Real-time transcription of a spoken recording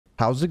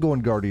How's it going,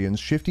 Guardians?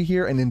 Shifty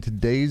here, and in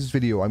today's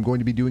video I'm going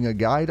to be doing a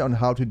guide on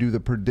how to do the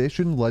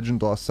Perdition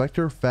Legend Lost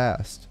Sector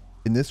fast.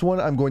 In this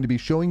one I'm going to be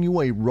showing you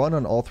a run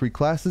on all three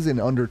classes in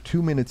under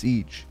 2 minutes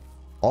each.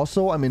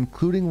 Also, I'm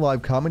including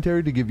live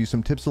commentary to give you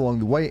some tips along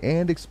the way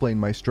and explain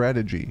my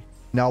strategy.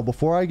 Now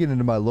before I get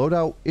into my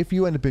loadout, if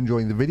you end up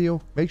enjoying the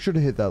video, make sure to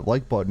hit that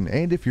like button,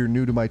 and if you're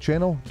new to my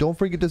channel, don't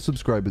forget to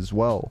subscribe as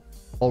well.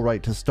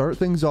 Alright, to start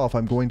things off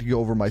I'm going to go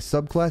over my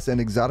subclass and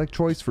exotic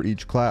choice for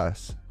each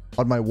class.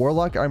 On my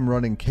Warlock, I'm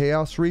running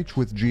Chaos Reach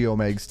with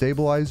Geomag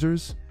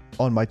Stabilizers.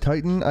 On my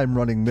Titan, I'm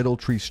running Middle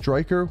Tree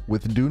Striker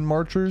with Dune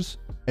Marchers.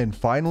 And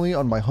finally,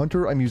 on my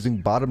Hunter, I'm using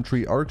Bottom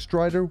Tree Arc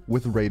Strider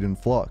with Raiden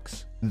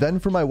Flux. Then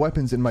for my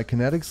weapons in my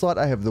kinetic slot,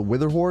 I have the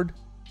Wither Horde.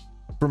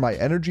 For my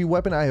energy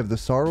weapon, I have the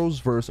Sorrows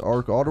vs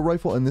Arc Auto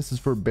Rifle, and this is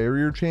for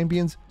barrier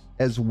champions,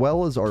 as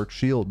well as arc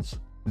shields.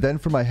 Then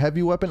for my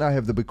heavy weapon, I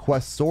have the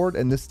Bequest Sword,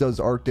 and this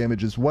does arc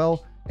damage as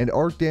well. And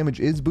arc damage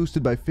is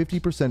boosted by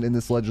 50% in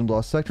this Legend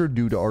Lost Sector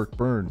due to arc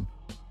burn.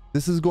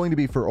 This is going to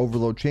be for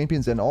overload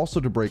champions and also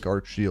to break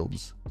arc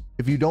shields.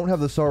 If you don't have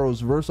the Sorrows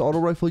vs Auto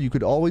Rifle, you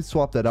could always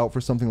swap that out for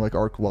something like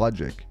Arc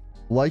Logic.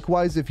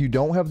 Likewise, if you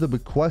don't have the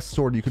Bequest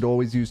Sword, you could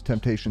always use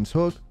Temptation's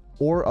Hook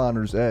or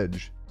Honor's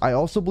Edge. I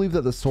also believe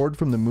that the Sword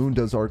from the Moon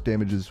does arc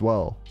damage as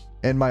well.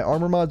 And my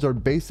armor mods are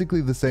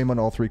basically the same on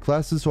all three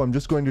classes, so I'm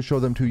just going to show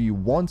them to you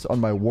once on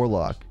my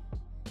Warlock.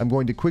 I'm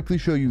going to quickly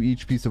show you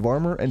each piece of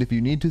armor, and if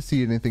you need to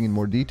see anything in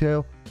more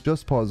detail,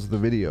 just pause the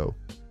video.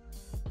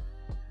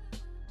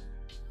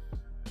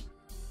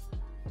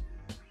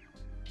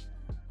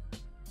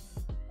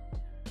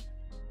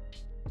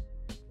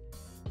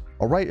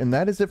 Alright, and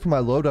that is it for my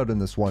loadout in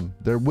this one.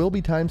 There will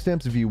be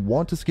timestamps if you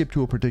want to skip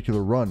to a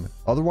particular run.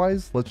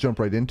 Otherwise, let's jump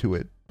right into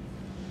it.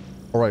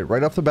 Alright,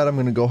 right off the bat I'm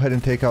going to go ahead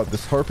and take out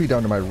this Harpy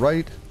down to my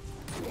right.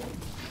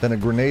 Then a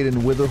Grenade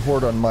and Wither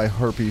Horde on my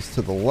Harpies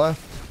to the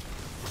left.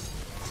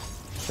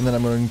 And then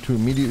I'm going to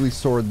immediately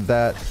sword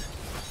that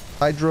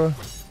Hydra.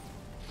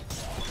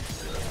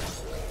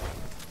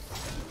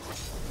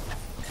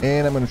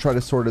 And I'm going to try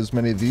to sword as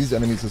many of these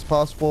enemies as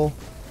possible.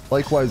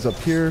 Likewise up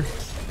here.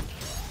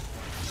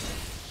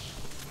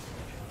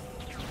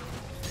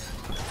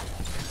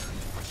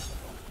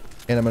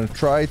 And I'm going to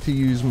try to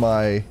use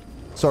my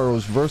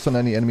Sorrows Verse on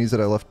any enemies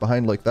that I left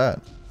behind like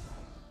that.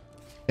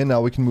 And now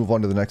we can move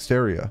on to the next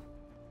area.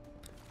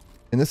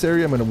 In this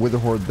area I'm going to Wither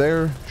Horde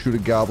there, shoot a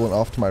Goblin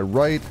off to my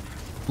right.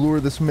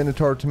 Lure this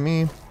Minotaur to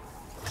me.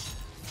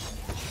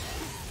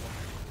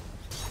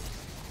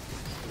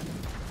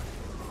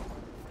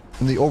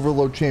 When the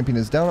Overload Champion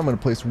is down, I'm going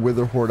to place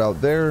Wither Horde out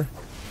there,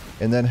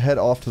 and then head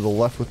off to the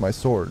left with my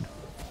sword.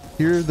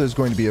 Here, there's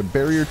going to be a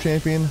Barrier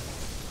Champion.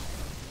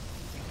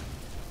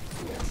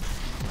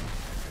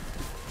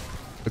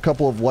 A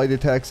couple of light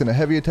attacks and a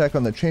heavy attack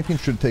on the champion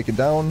should take it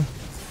down.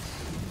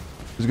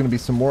 There's going to be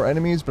some more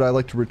enemies, but I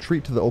like to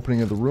retreat to the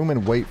opening of the room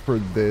and wait for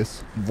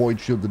this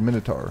Void Shielded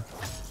Minotaur.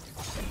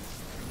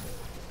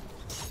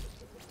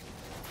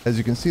 As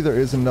you can see, there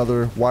is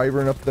another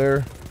Wyvern up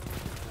there.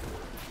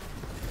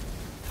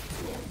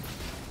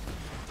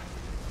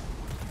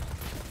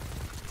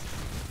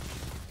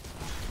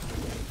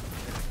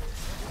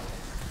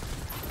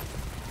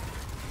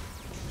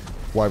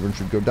 Wyvern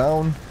should go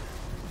down.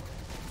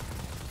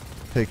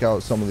 Take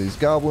out some of these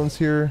goblins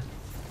here.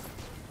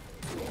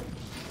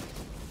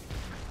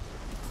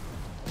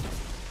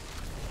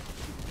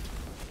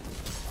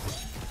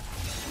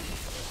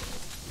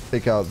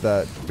 Take out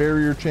that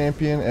barrier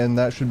champion, and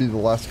that should be the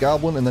last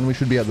goblin, and then we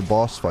should be at the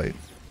boss fight.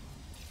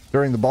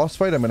 During the boss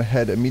fight, I'm going to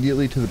head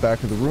immediately to the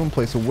back of the room,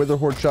 place a Wither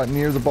Horde shot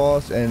near the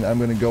boss, and I'm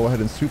going to go ahead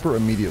and super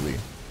immediately.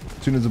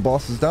 As soon as the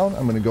boss is down,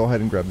 I'm going to go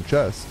ahead and grab the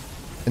chest.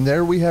 And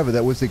there we have it.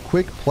 That was a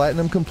quick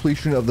platinum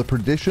completion of the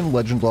Perdition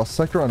Legend Lost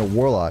Sector on a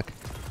Warlock.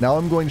 Now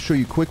I'm going to show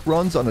you quick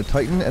runs on a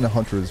Titan and a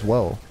Hunter as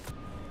well.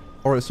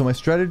 Alright, so my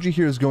strategy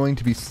here is going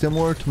to be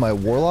similar to my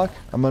Warlock.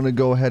 I'm going to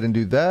go ahead and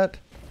do that.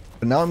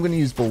 But now I'm going to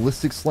use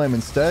Ballistic Slam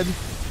instead.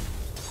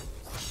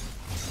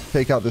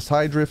 Take out this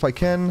Hydra if I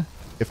can.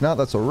 If not,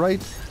 that's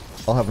alright.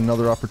 I'll have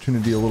another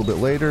opportunity a little bit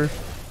later.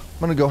 I'm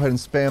going to go ahead and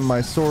spam my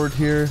sword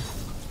here.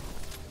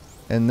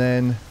 And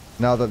then,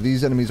 now that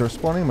these enemies are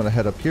spawning, I'm going to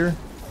head up here.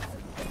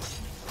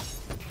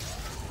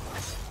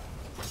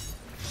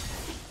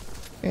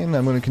 And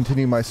I'm going to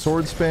continue my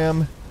sword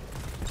spam.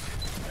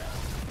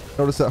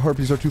 Notice that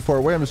Harpies are too far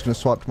away. I'm just going to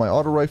swap to my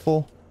auto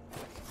rifle.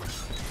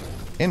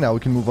 And now we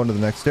can move on to the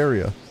next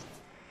area,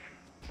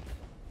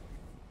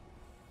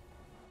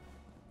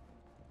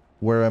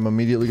 where I'm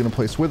immediately going to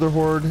place Wither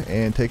Horde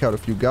and take out a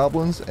few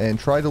goblins and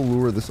try to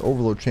lure this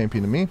Overload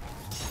Champion to me.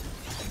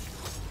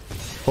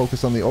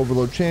 Focus on the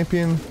Overload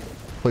Champion.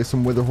 Place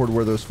some Wither Horde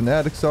where those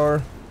fanatics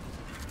are.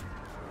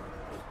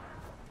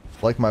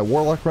 Like my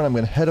Warlock Run, I'm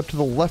going to head up to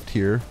the left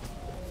here.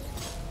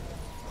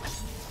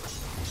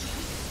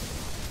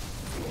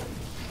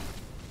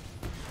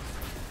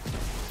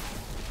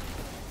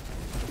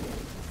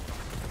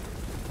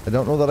 I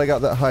don't know that I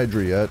got that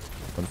Hydra yet,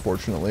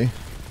 unfortunately.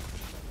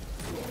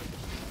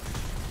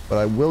 But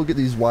I will get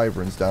these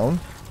Wyverns down.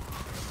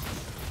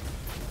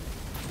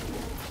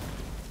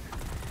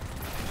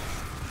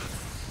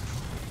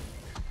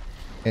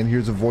 And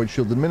here's a void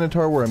shielded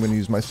minotaur where I'm going to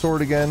use my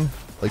sword again,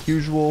 like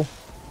usual.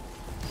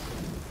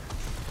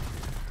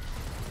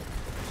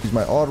 Use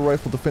my auto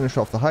rifle to finish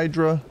off the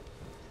Hydra.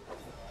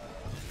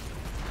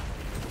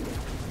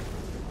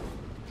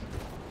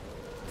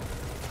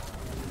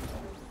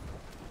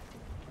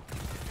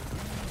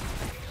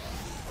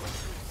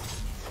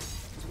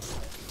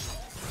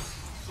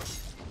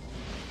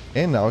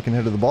 And now I can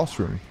head to the boss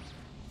room.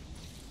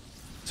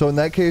 So in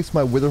that case,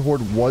 my Wither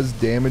Horde was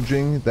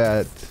damaging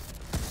that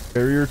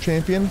barrier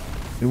champion,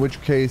 in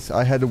which case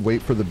I had to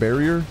wait for the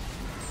barrier.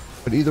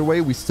 But either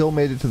way, we still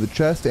made it to the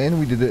chest, and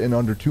we did it in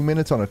under 2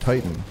 minutes on a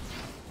Titan.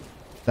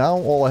 Now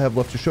all I have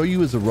left to show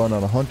you is a run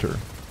on a Hunter.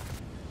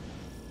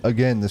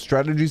 Again, the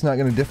strategy's not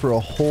going to differ a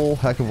whole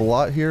heck of a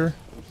lot here.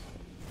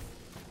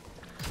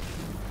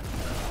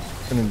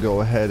 I'm going to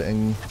go ahead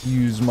and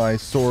use my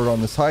sword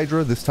on this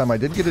Hydra. This time I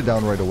did get it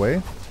down right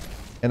away.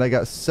 And I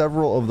got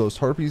several of those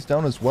harpies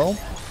down as well.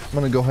 I'm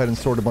going to go ahead and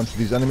sort a bunch of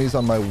these enemies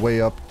on my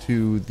way up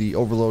to the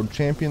overload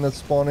champion that's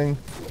spawning.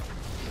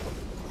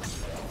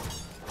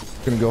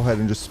 Going to go ahead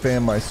and just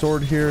spam my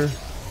sword here.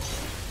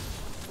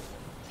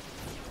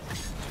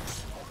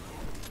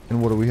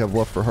 And what do we have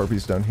left for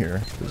harpies down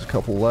here? There's a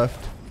couple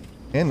left.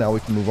 And now we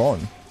can move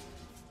on.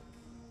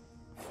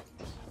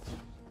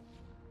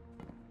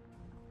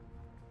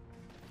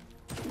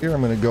 Here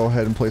I'm going to go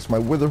ahead and place my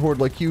Wither Horde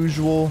like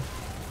usual.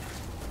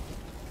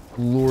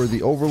 Lure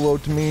the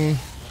overload to me.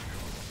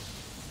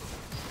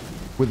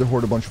 Wither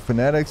Horde a bunch of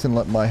fanatics and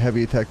let my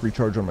heavy attack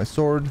recharge on my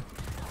sword.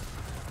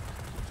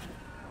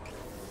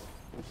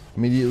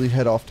 Immediately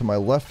head off to my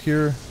left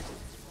here.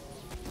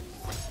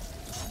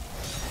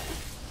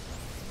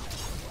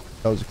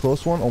 That was a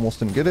close one. Almost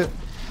didn't get it.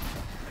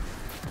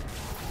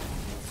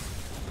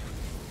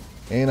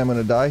 And I'm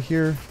going to die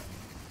here.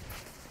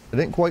 I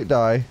didn't quite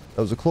die.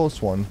 That was a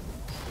close one.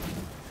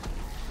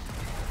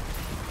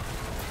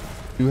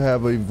 Do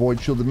have a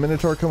void shielded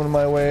minotaur coming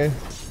my way.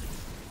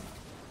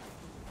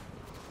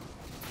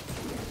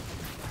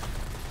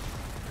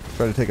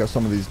 Try to take out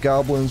some of these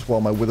goblins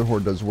while my Wither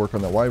Horde does work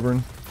on that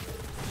wyvern.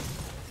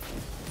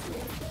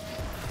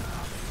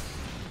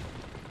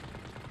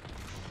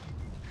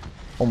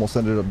 Almost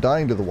ended up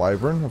dying to the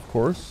wyvern, of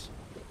course.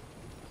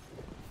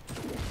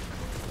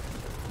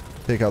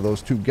 Take out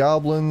those two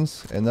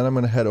goblins, and then I'm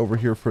going to head over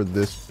here for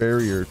this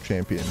barrier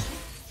champion.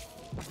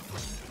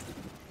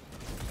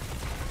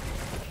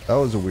 That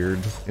was a weird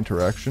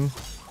interaction.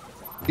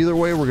 Either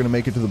way, we're going to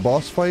make it to the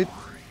boss fight.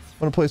 I'm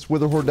going to place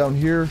Wither Horde down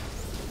here,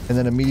 and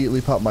then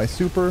immediately pop my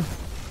super.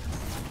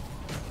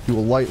 Do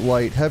a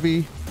light,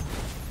 heavy,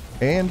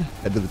 and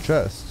head to the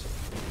chest.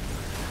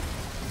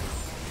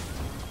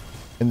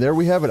 And there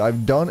we have it.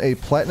 I've done a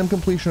platinum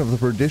completion of the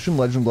Perdition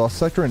Legend Lost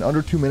Sector in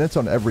under 2 minutes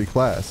on every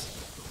class.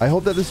 I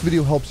hope that this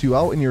video helps you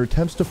out in your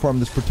attempts to farm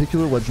this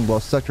particular Legend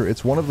Lost Sector.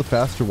 It's one of the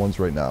faster ones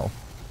right now.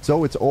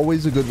 So it's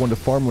always a good one to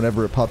farm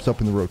whenever it pops up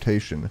in the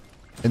rotation.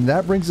 And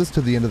that brings us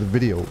to the end of the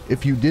video.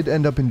 If you did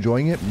end up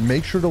enjoying it,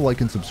 make sure to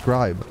like and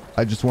subscribe.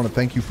 I just want to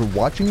thank you for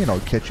watching, and I'll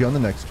catch you on the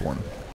next one.